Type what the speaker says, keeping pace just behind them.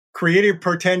Creative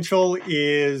potential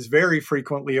is very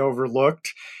frequently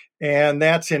overlooked, and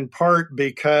that's in part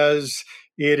because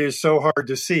it is so hard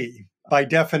to see. By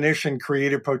definition,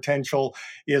 creative potential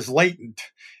is latent.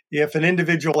 If an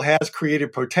individual has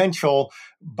creative potential,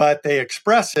 but they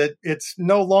express it, it's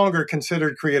no longer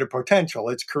considered creative potential.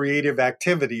 It's creative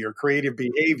activity or creative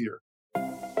behavior.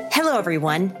 Hello,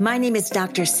 everyone. My name is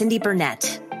Dr. Cindy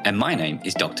Burnett. And my name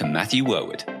is Dr. Matthew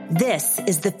Wowood. This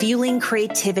is the Fueling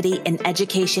Creativity in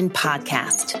Education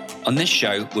podcast. On this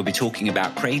show, we'll be talking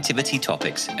about creativity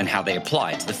topics and how they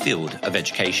apply to the field of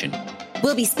education.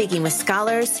 We'll be speaking with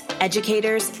scholars,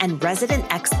 educators, and resident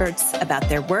experts about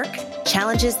their work,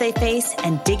 challenges they face,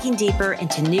 and digging deeper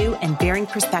into new and varying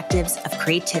perspectives of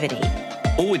creativity.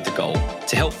 All with the goal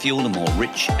to help fuel a more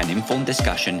rich and informed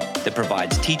discussion that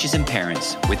provides teachers and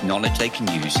parents with knowledge they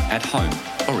can use at home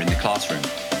or in the classroom.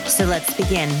 So let's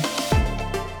begin.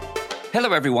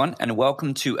 Hello, everyone, and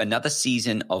welcome to another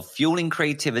season of Fueling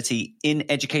Creativity in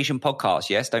Education podcast.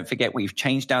 Yes, don't forget, we've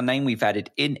changed our name. We've added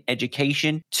in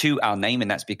education to our name,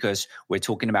 and that's because we're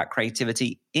talking about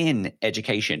creativity in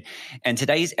education. And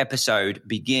today's episode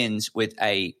begins with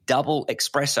a double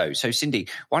espresso. So, Cindy,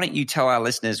 why don't you tell our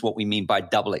listeners what we mean by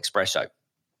double espresso?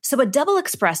 So a double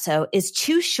espresso is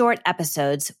 2 short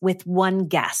episodes with one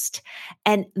guest.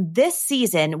 And this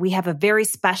season, we have a very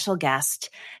special guest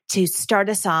to start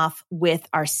us off with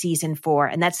our season 4,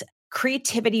 and that's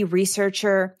creativity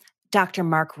researcher, Dr.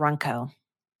 Mark Runco.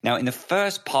 Now, in the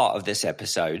first part of this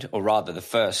episode, or rather the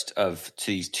first of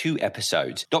these 2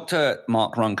 episodes, Dr.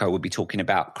 Mark Runco will be talking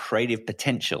about creative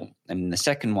potential. And in the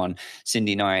second one,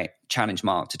 Cindy and I challenged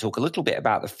Mark to talk a little bit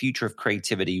about the future of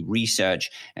creativity research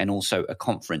and also a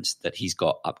conference that he's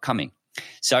got upcoming.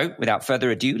 So without further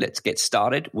ado, let's get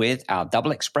started with our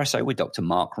double espresso with Dr.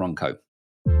 Mark Runco.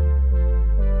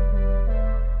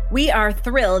 We are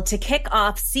thrilled to kick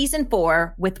off season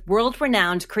 4 with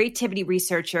world-renowned creativity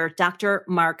researcher, Dr.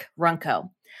 Mark Runco.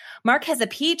 Mark has a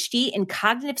PhD in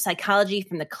cognitive psychology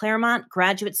from the Claremont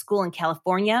Graduate School in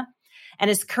California and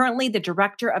is currently the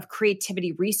director of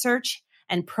creativity research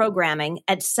and programming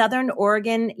at Southern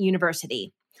Oregon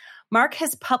University. Mark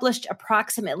has published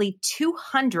approximately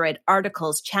 200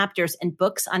 articles, chapters, and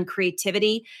books on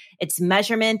creativity, its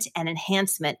measurement, and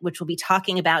enhancement, which we'll be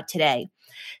talking about today.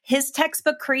 His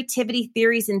textbook, Creativity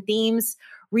Theories and Themes,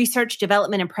 Research,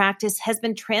 Development, and Practice, has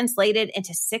been translated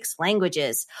into 6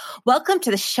 languages. Welcome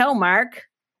to the show, Mark.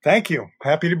 Thank you.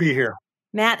 Happy to be here.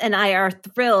 Matt and I are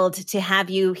thrilled to have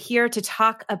you here to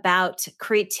talk about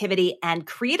creativity, and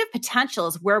creative potential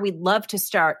is where we'd love to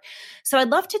start. So I'd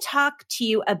love to talk to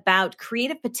you about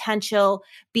creative potential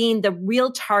being the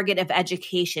real target of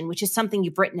education, which is something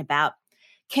you've written about.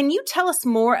 Can you tell us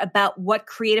more about what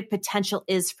creative potential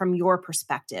is from your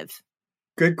perspective?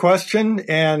 Good question.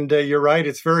 And you're right,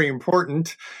 it's very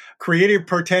important. Creative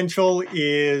potential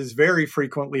is very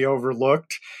frequently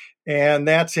overlooked. And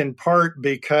that's in part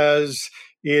because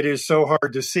it is so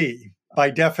hard to see. By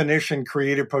definition,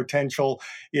 creative potential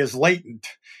is latent.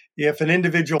 If an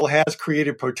individual has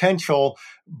creative potential,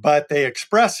 but they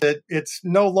express it, it's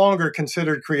no longer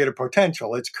considered creative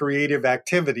potential. It's creative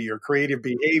activity or creative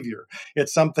behavior.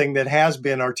 It's something that has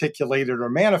been articulated or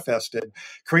manifested.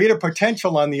 Creative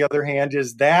potential, on the other hand,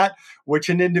 is that which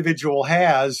an individual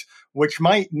has, which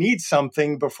might need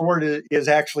something before it is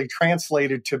actually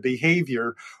translated to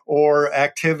behavior or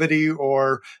activity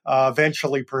or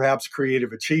eventually perhaps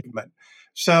creative achievement.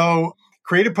 So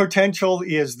creative potential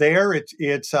is there.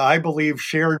 It's I believe,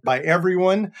 shared by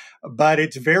everyone, but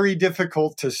it's very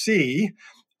difficult to see.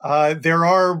 There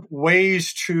are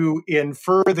ways to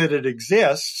infer that it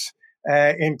exists,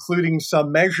 including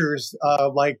some measures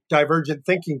like divergent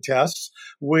thinking tests,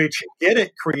 which get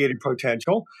at creative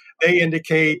potential. They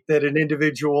indicate that an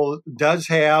individual does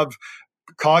have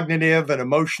cognitive and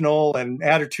emotional and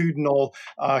attitudinal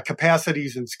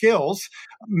capacities and skills.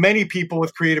 Many people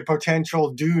with creative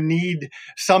potential do need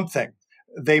something.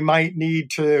 They might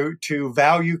need to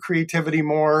value creativity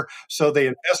more, so they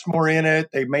invest more in it.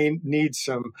 They may need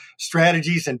some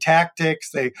strategies and tactics.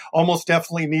 They almost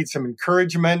definitely need some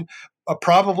encouragement.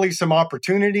 Probably some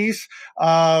opportunities.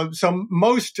 So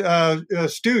most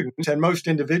students and most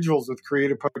individuals with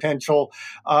creative potential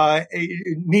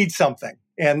need something.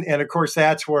 And of course,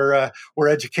 that's where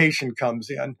education comes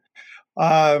in.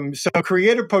 So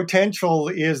creative potential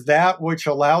is that which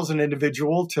allows an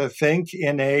individual to think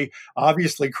in a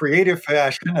obviously creative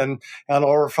fashion, and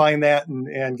I'll refine that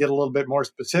and get a little bit more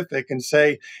specific and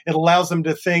say it allows them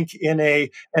to think in an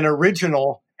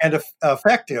original and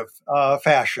effective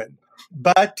fashion.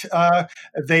 But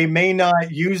they may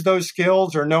not use those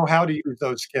skills or know how to use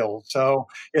those skills. So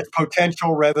it's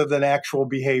potential rather than actual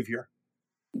behavior.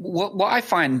 What I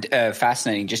find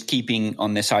fascinating, just keeping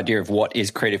on this idea of what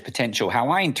is creative potential, how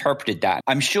I interpreted that,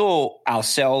 I'm sure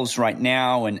ourselves right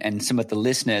now and some of the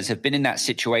listeners have been in that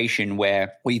situation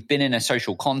where we've been in a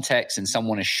social context and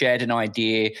someone has shared an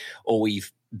idea, or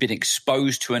we've been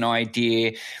exposed to an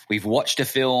idea, we've watched a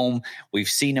film, we've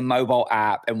seen a mobile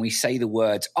app, and we say the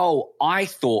words, oh, I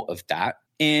thought of that.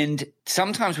 And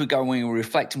sometimes we go and we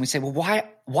reflect and we say, well,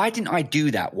 why didn't I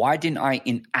do that? Why didn't I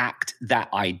enact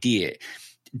that idea?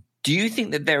 Do you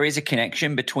think that there is a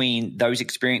connection between those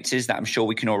experiences that I'm sure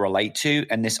we can all relate to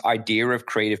and this idea of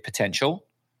creative potential?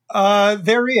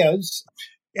 There is.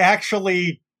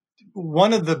 Actually,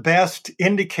 one of the best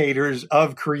indicators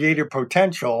of creative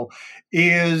potential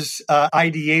is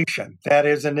ideation. That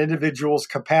is an individual's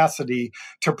capacity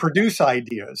to produce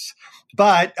ideas.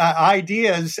 But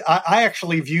ideas, I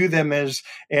actually view them as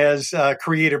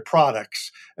creative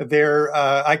products.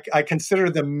 I consider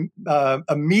them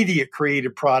immediate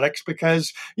creative products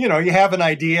because, you have an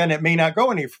idea and it may not go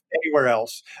anywhere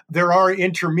else. There are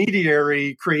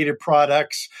intermediary creative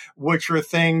products, which are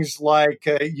things like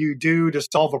you do to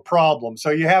solve a problem.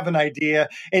 So you have an idea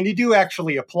and you do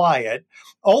actually apply it.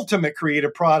 Ultimate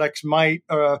creative products might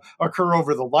occur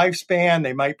over the lifespan.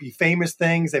 They might be famous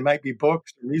things. They might be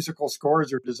books, or musical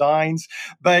scores, or designs.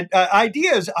 But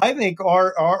ideas, I think,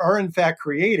 are in fact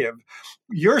creative.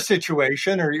 Your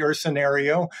situation or your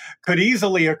scenario could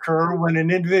easily occur when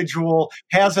an individual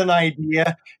has an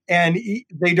idea and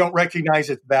they don't recognize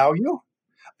its value.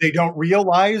 They don't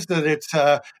realize that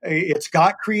it's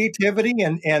got creativity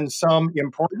and some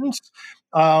importance.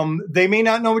 They may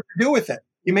not know what to do with it.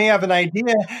 You may have an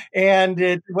idea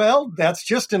and that's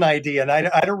just an idea. And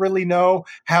I don't really know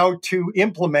how to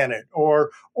implement it or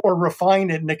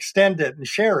refine it and extend it and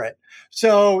share it.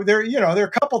 So there are a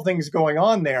couple things going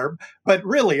on there, but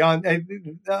really on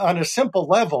a simple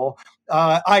level,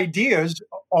 ideas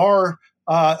are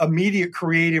immediate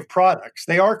creative products.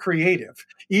 They are creative,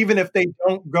 even if they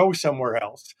don't go somewhere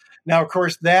else. Now, of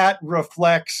course, that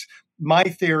reflects my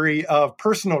theory of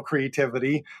personal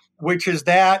creativity, which is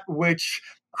that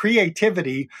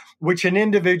creativity which an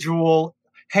individual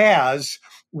has,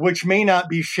 which may not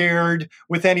be shared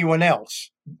with anyone else.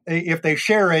 If they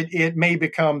share it, it may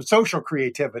become social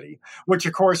creativity, which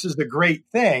of course is the great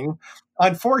thing.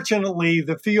 Unfortunately,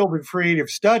 the field of creative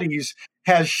studies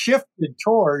has shifted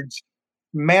towards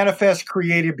manifest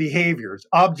creative behaviors,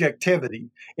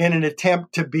 objectivity, in an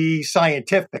attempt to be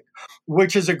scientific,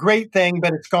 which is a great thing,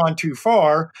 but it's gone too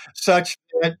far, such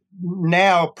that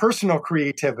now personal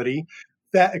creativity,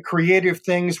 that creative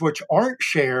things which aren't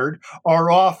shared, are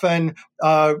often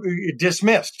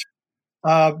dismissed.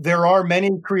 There are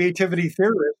many creativity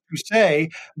theorists who say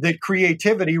that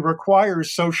creativity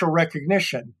requires social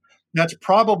recognition. That's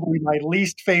probably my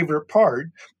least favorite part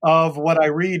of what I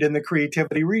read in the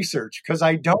creativity research, because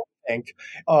I don't think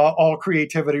all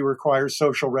creativity requires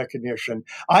social recognition.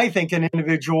 I think an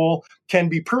individual can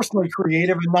be personally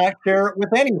creative and not share it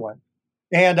with anyone.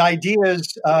 And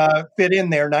ideas fit in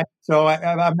there. So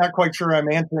I'm not quite sure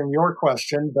I'm answering your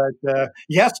question, but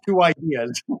yes to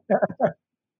ideas.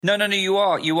 No, you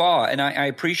are. And I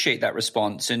appreciate that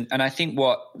response. And I think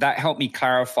what that helped me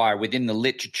clarify within the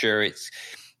literature, it's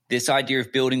this idea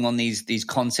of building on these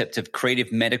concepts of creative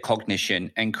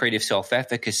metacognition and creative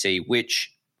self-efficacy, which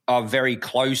are very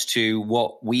close to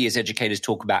what we as educators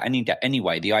talk about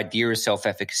anyway. The idea of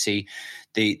self-efficacy,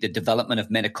 the development of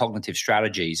metacognitive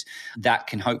strategies that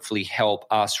can hopefully help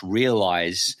us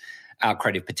realize our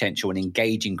creative potential and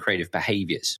engage in creative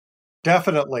behaviors.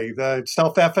 Definitely. The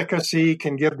self-efficacy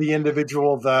can give the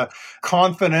individual the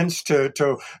confidence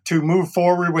to move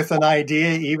forward with an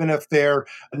idea, even if they're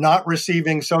not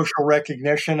receiving social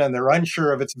recognition and they're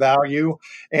unsure of its value.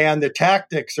 And the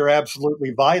tactics are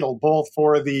absolutely vital, both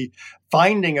for the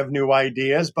finding of new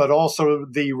ideas, but also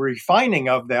the refining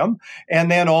of them,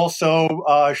 and then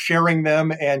also sharing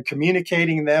them and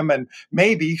communicating them and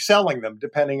maybe selling them,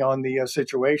 depending on the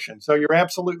situation. So you're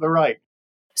absolutely right.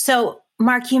 So,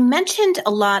 Mark, you mentioned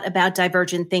a lot about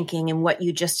divergent thinking and what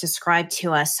you just described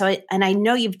to us. And I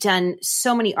know you've done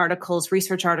so many articles,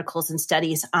 research articles and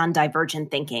studies on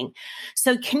divergent thinking.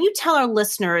 So can you tell our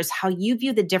listeners how you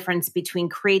view the difference between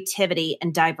creativity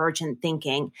and divergent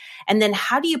thinking? And then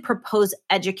how do you propose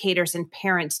educators and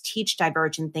parents teach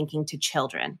divergent thinking to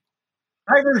children?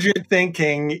 Divergent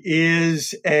thinking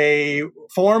is a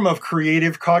form of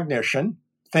creative cognition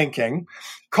thinking,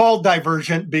 called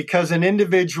divergent because an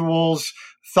individual's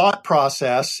thought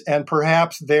process and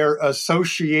perhaps their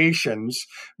associations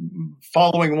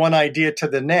following one idea to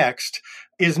the next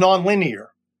is nonlinear.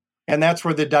 And that's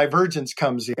where the divergence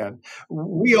comes in.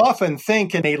 We often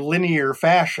think in a linear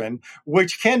fashion,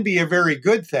 which can be a very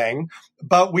good thing,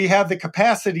 but we have the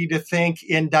capacity to think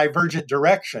in divergent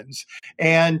directions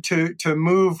and to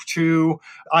move to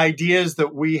ideas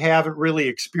that we haven't really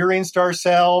experienced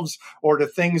ourselves, or to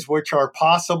things which are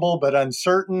possible but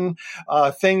uncertain,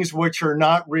 things which are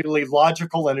not really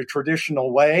logical in a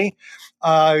traditional way.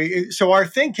 So our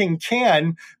thinking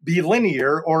can be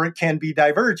linear or it can be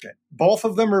divergent. Both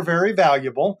of them are very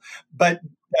valuable, but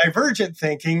divergent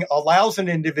thinking allows an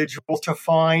individual to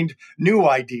find new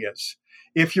ideas.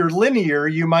 If you're linear,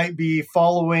 you might be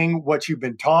following what you've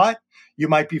been taught. You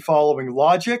might be following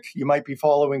logic. You might be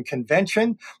following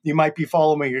convention. You might be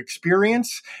following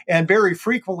experience. And very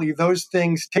frequently, those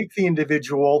things take the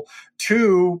individual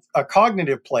to a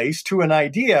cognitive place, to an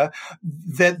idea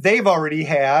that they've already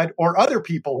had or other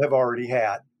people have already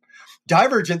had.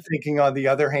 Divergent thinking, on the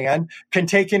other hand, can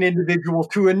take an individual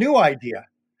to a new idea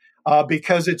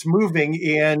because it's moving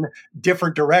in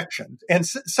different directions. And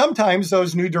sometimes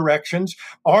those new directions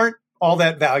aren't all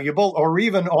that valuable or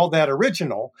even all that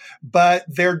original, but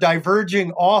they're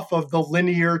diverging off of the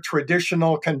linear,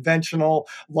 traditional, conventional,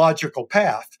 logical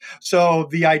path. So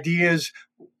the ideas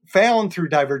found through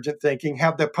divergent thinking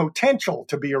have the potential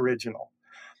to be original.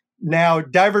 Now,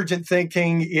 divergent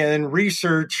thinking in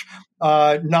research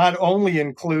not only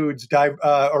includes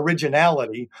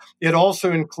originality, it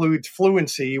also includes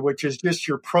fluency, which is just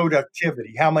your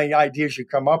productivity, how many ideas you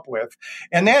come up with.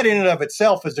 And that in and of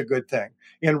itself is a good thing.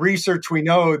 In research, we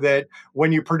know that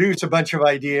when you produce a bunch of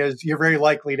ideas, you're very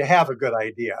likely to have a good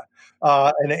idea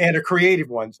and a creative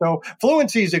one. So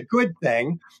fluency is a good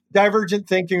thing. Divergent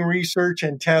thinking research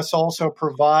and tests also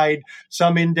provide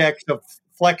some index of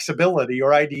flexibility or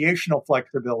ideational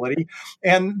flexibility.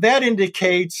 And that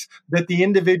indicates that the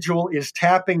individual is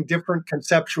tapping different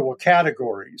conceptual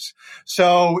categories.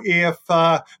 So if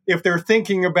they're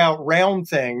thinking about round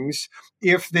things,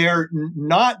 if they're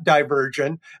not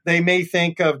divergent, they may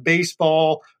think of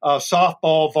baseball,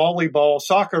 softball, volleyball,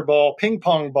 soccer ball, ping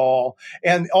pong ball,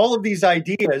 and all of these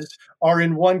ideas are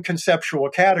in one conceptual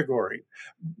category.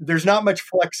 There's not much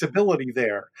flexibility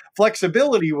there.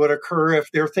 Flexibility would occur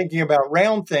if they're thinking about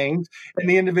round things and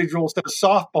the individual says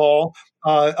softball,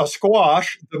 a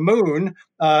squash, the moon,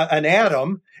 an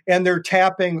atom, and they're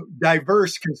tapping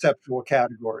diverse conceptual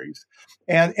categories.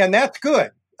 And that's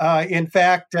good. In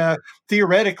fact,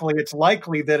 theoretically, it's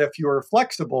likely that if you're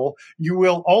flexible, you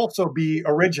will also be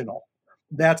original.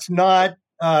 That's not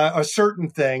a certain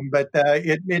thing, but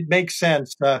it makes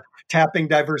sense. Tapping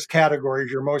diverse categories,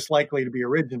 you're most likely to be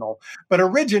original. But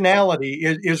originality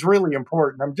is really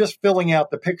important. I'm just filling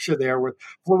out the picture there with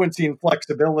fluency and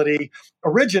flexibility.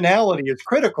 Originality is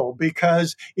critical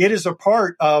because it is a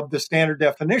part of the standard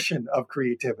definition of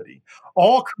creativity.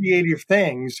 All creative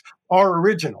things are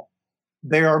original.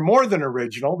 They are more than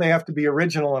original. They have to be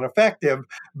original and effective,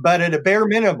 but at a bare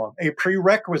minimum, a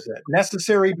prerequisite,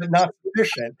 necessary but not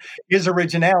sufficient, is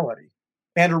originality.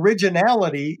 And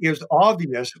originality is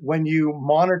obvious when you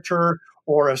monitor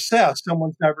or assess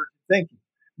someone's divergent thinking.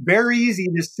 Very easy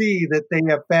to see that they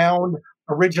have found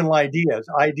original ideas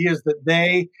that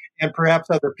they and perhaps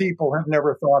other people have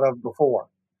never thought of before.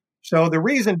 So the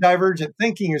reason divergent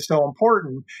thinking is so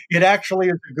important, it actually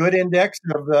is a good index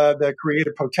of the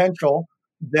creative potential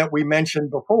that we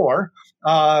mentioned before.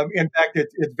 In fact,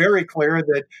 it's very clear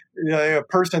that a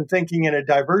person thinking in a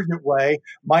divergent way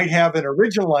might have an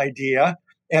original idea,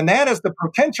 and that has the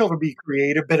potential to be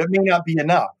creative, but it may not be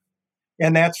enough.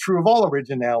 And that's true of all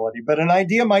originality. But an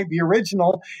idea might be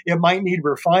original. It might need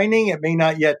refining. It may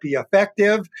not yet be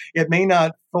effective. It may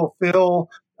not fulfill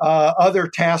other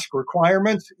task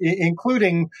requirements,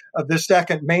 including the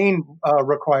second main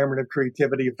requirement of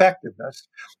creativity, effectiveness.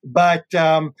 But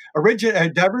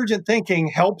divergent thinking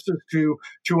helps us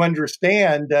to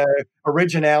understand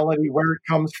originality, where it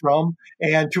comes from,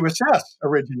 and to assess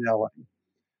originality.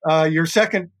 Your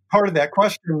second part of that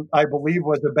question, I believe,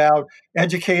 was about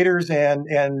educators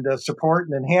and support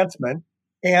and enhancement.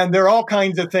 And there are all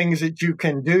kinds of things that you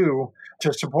can do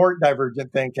to support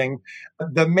divergent thinking.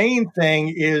 The main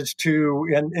thing is to,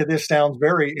 and this sounds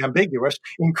very ambiguous,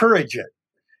 encourage it.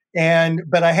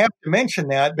 But I have to mention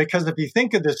that because if you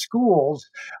think of the schools,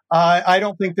 I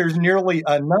don't think there's nearly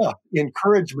enough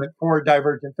encouragement for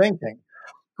divergent thinking.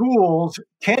 Schools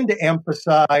tend to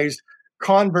emphasize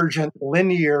convergent,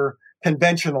 linear,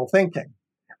 conventional thinking.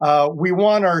 We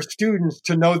want our students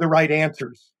to know the right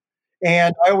answers.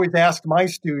 And I always ask my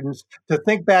students to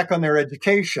think back on their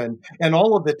education and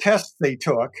all of the tests they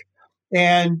took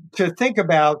and to think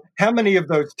about how many of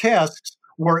those tests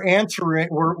were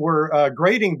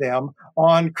grading them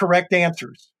on correct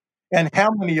answers. and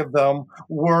how many of them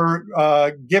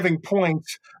were giving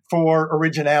points for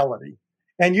originality.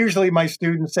 And usually my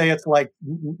students say it's like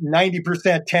 90%,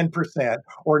 10%,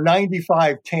 or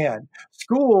 95, 10.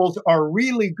 Schools are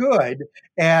really good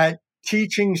at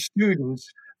teaching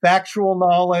students factual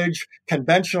knowledge,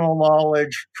 conventional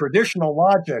knowledge, traditional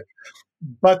logic,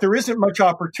 but there isn't much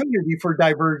opportunity for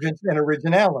divergence and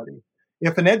originality.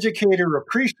 If an educator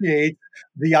appreciates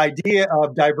the idea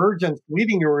of divergence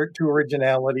leading to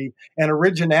originality and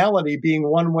originality being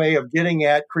one way of getting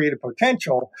at creative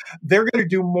potential, they're going to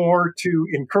do more to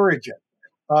encourage it.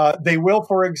 They will,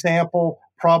 for example,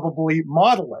 probably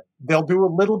model it. They'll do a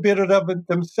little bit of it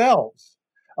themselves.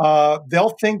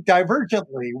 They'll think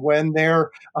divergently when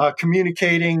they're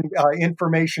communicating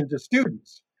information to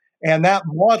students. And that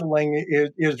modeling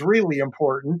is really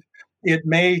important. It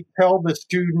may tell the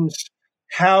students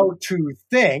how to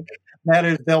think. That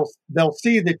is, they'll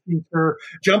see the teacher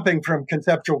jumping from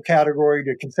conceptual category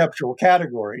to conceptual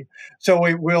category. So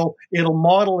it'll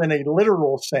model in a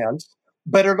literal sense.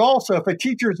 But it also, if a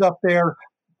teacher's up there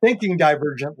thinking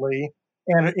divergently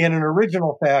and in an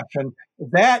original fashion,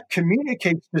 that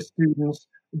communicates to students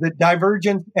that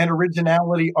divergence and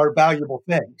originality are valuable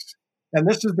things. And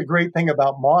this is the great thing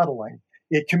about modeling.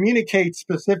 It communicates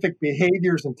specific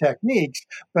behaviors and techniques,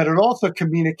 but it also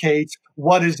communicates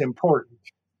what is important.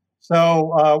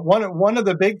 So one of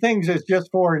the big things is just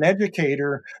for an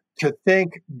educator to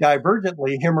think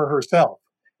divergently, him or herself,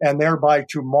 and thereby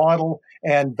to model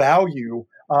and value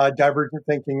divergent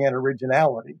thinking and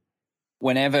originality.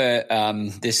 Whenever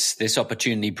this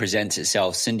opportunity presents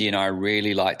itself, Cindy and I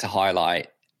really like to highlight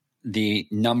the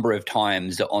number of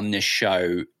times that on this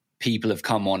show, people have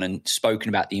come on and spoken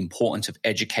about the importance of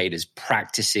educators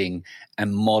practicing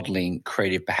and modeling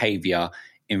creative behavior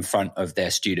in front of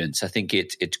their students. I think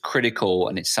it's critical,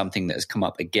 and it's something that has come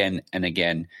up again and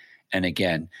again and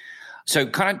again. So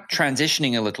kind of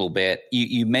transitioning a little bit,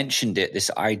 you mentioned it, this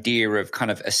idea of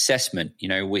kind of assessment,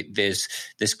 there's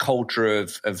this culture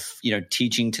of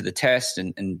teaching to the test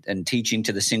and teaching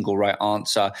to the single right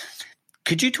answer.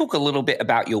 Could you talk a little bit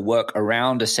about your work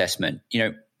around assessment?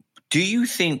 Do you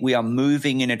think we are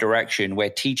moving in a direction where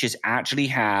teachers actually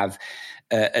have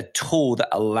a tool that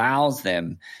allows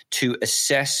them to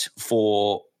assess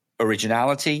for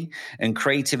originality and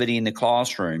creativity in the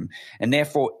classroom? And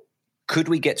therefore, could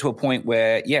we get to a point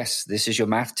where, yes, this is your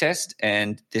math test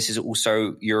and this is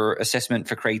also your assessment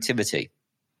for creativity?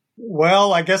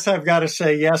 Well, I guess I've got to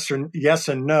say yes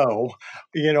and no.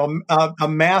 A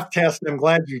math test, I'm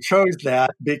glad you chose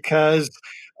that, because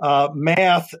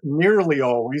math nearly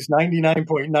always,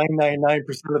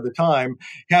 99.999% of the time,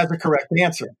 has a correct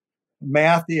answer.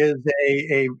 Math is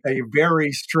a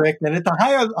very strict, and at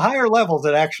the higher levels,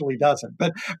 it actually doesn't.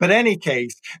 But any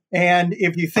case, and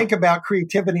if you think about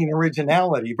creativity and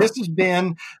originality, this has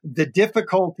been the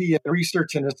difficulty in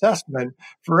research and assessment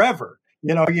forever.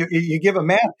 You give a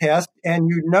math test and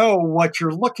you know what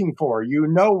you're looking for. You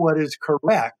know what is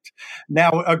correct.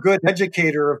 Now, a good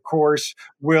educator, of course,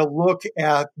 will look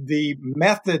at the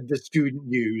method the student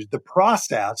used, the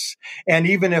process, and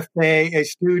even if a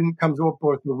student comes up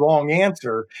with the wrong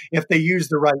answer, if they use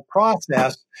the right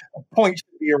process, a point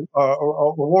should be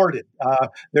awarded.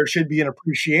 There should be an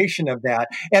appreciation of that.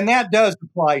 And that does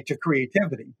apply to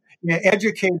creativity.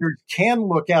 Educators can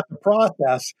look at the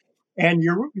process. And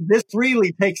this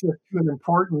really takes us to an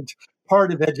important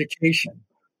part of education.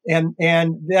 And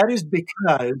that is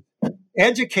because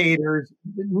educators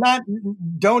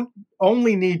don't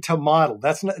only need to model.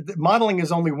 Modeling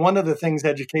is only one of the things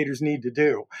educators need to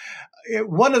do.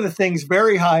 One of the things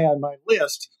very high on my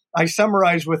list, I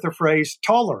summarize with the phrase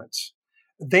tolerance.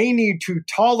 They need to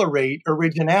tolerate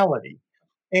originality.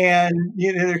 And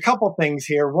there are a couple things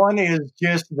here. One is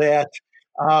just that,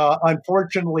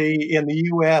 unfortunately, in the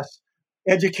U.S.,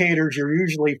 educators are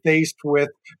usually faced with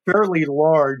fairly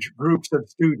large groups of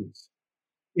students.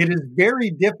 It is very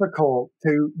difficult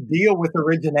to deal with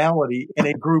originality in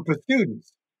a group of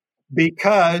students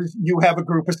because you have a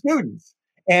group of students.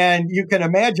 And you can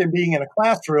imagine being in a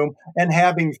classroom and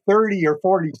having 30 or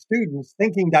 40 students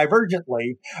thinking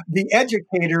divergently. The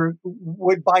educator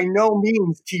would by no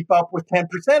means keep up with 10%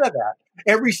 of that.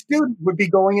 Every student would be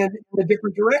going in a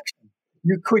different direction.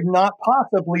 You could not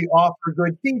possibly offer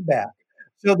good feedback.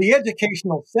 So the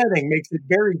educational setting makes it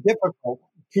very difficult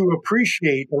to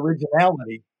appreciate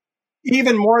originality.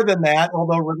 Even more than that,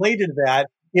 although related to that,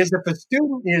 is if a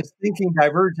student is thinking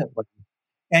divergently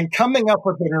and coming up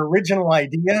with an original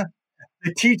idea,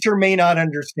 the teacher may not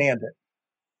understand it.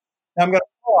 I'm going to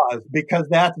pause because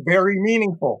that's very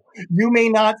meaningful. You may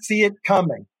not see it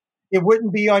coming. It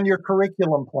wouldn't be on your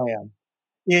curriculum plan.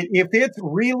 If it's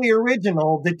really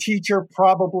original, the teacher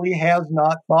probably has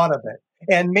not thought of it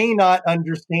and may not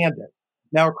understand it.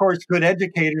 Now, of course, good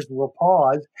educators will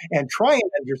pause and try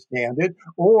and understand it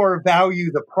or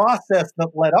value the process that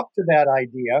led up to that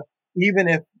idea, even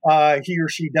if he or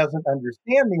she doesn't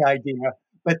understand the idea.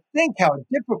 But think how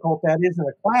difficult that is in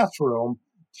a classroom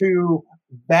to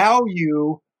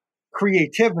value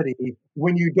creativity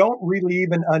when you don't really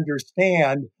even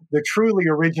understand the truly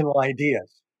original ideas.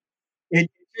 It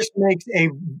just makes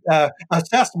a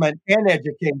assessment and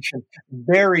education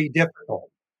very difficult.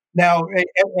 Now,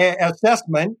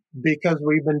 assessment, because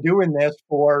we've been doing this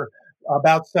for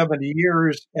about 70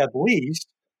 years at least,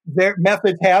 their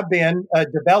methods have been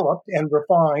developed and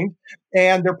refined,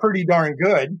 and they're pretty darn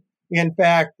good. In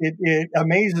fact, it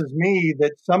amazes me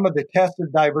that some of the tests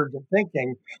of divergent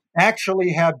thinking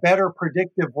actually have better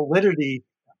predictive validity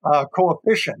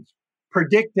coefficients,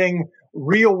 predicting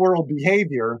real world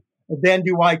behavior than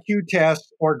do IQ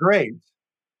tests or grades.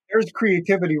 There's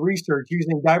creativity research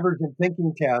using divergent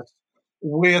thinking tests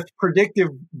with predictive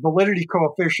validity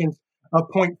coefficients of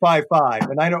 0.55.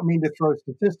 And I don't mean to throw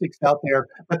statistics out there,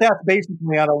 but that's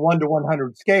basically on a 1 to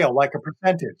 100 scale, like a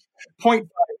percentage.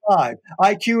 0.55.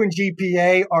 IQ and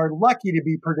GPA are lucky to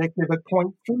be predictive at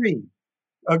 0.3.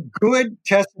 A good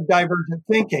test of divergent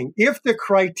thinking, if the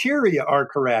criteria are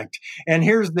correct, and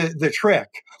here's the trick.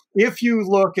 If you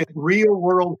look at real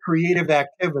world creative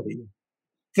activity,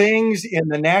 things in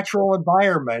the natural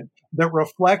environment that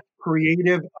reflect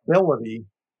creative ability,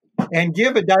 and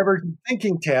give a divergent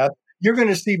thinking test, you're going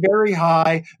to see very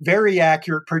high, very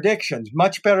accurate predictions,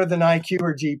 much better than IQ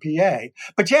or GPA.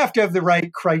 But you have to have the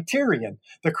right criterion.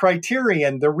 The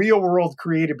criterion, the real world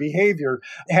creative behavior,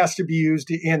 has to be used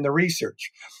in the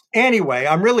research. Anyway,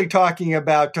 I'm really talking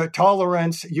about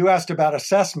tolerance. You asked about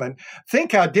assessment.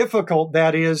 Think how difficult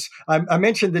that is. I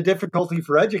mentioned the difficulty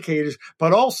for educators,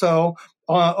 but also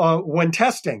when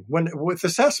testing, with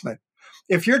assessment.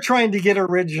 If you're trying to get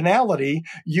originality,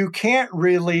 you can't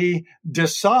really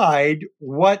decide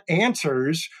what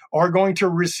answers are going to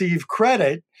receive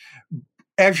credit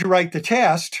as you write the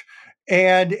test.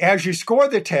 And as you score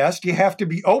the test, you have to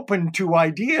be open to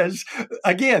ideas,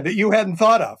 again, that you hadn't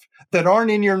thought of, that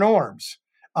aren't in your norms.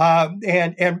 But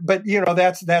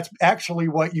that's actually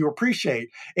what you appreciate,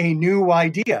 a new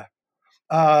idea.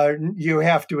 You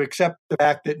have to accept the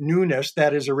fact that newness,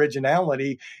 that is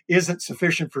originality, isn't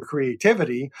sufficient for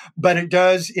creativity, but it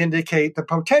does indicate the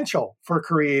potential for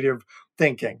creative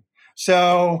thinking.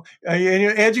 So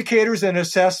educators and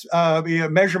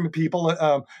measurement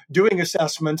people doing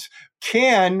assessments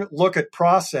can look at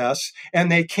process and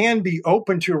they can be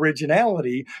open to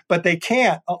originality, but they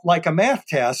can't, like a math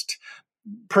test,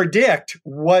 predict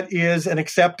what is an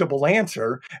acceptable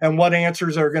answer and what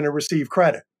answers are going to receive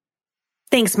credit.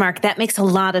 Thanks, Mark. That makes a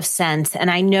lot of sense.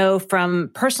 And I know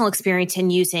from personal experience in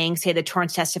using, say, the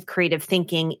Torrance test of creative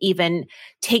thinking, even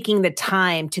taking the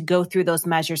time to go through those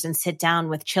measures and sit down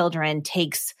with children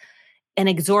takes an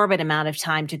exorbitant amount of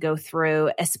time to go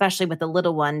through, especially with the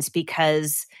little ones,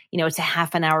 because, it's a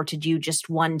half an hour to do just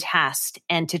one test.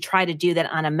 And to try to do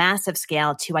that on a massive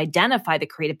scale to identify the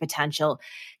creative potential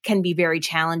can be very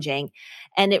challenging.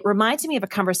 And it reminds me of a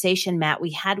conversation, Matt,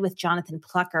 we had with Jonathan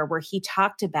Plucker, where he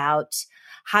talked about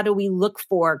how do we look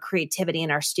for creativity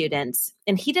in our students?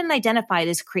 And he didn't identify it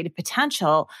as creative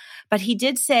potential, but he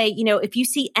did say, if you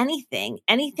see anything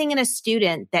in a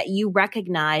student that you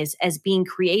recognize as being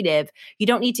creative, you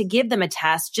don't need to give them a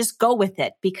test, just go with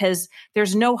it, because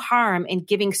there's no harm in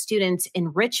giving students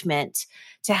enrichment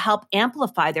to help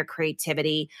amplify their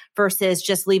creativity versus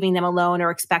just leaving them alone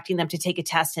or expecting them to take a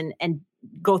test and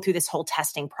go through this whole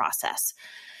testing process.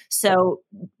 So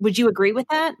would you agree with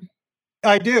that?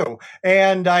 I do.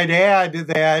 And I'd add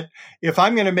that if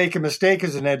I'm going to make a mistake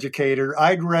as an educator,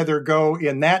 I'd rather go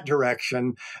in that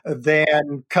direction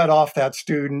than cut off that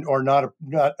student or not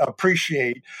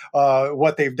appreciate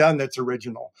what they've done that's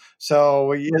original.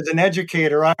 So as an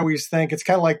educator, I always think it's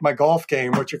kind of like my golf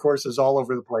game, which of course is all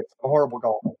over the place. I'm a horrible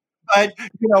golfer. But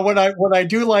when I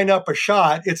do line up a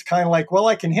shot, it's kind of like, well,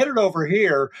 I can hit it over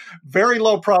here, very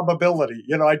low probability.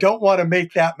 I don't want to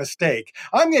make that mistake.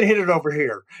 I'm going to hit it over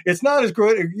here. It's not as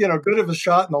good, good of a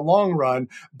shot in the long run,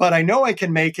 but I know I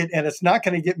can make it, and it's not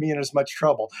going to get me in as much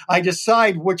trouble. I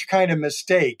decide which kind of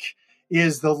mistake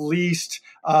is the least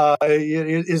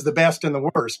is the best and the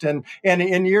worst. And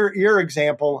in your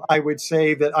example, I would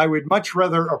say that I would much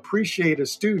rather appreciate a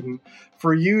student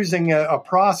for using a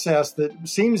process that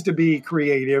seems to be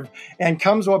creative and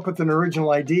comes up with an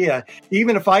original idea,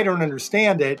 even if I don't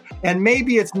understand it, and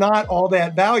maybe it's not all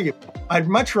that valuable. I'd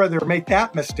much rather make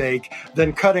that mistake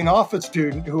than cutting off a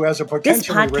student who has a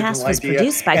potential original idea. This podcast was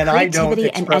produced by Creativity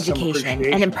and Education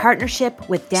and in partnership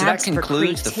with Dads So that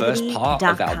concludes the first part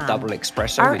of our double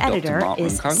espresso with Dr. Mark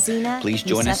Runco. Please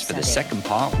join us for the second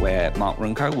part where Mark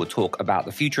Runco will talk about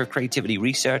the future of creativity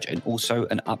research and also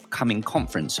an upcoming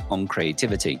conference on creativity.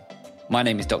 My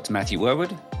name is Dr. Matthew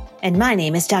Werwood. And my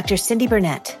name is Dr. Cindy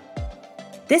Burnett.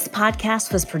 This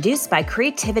podcast was produced by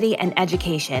Creativity and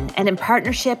Education and in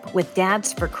partnership with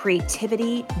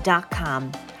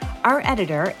dadsforcreativity.com. Our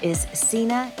editor is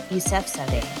Sina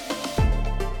Yousefzadeh.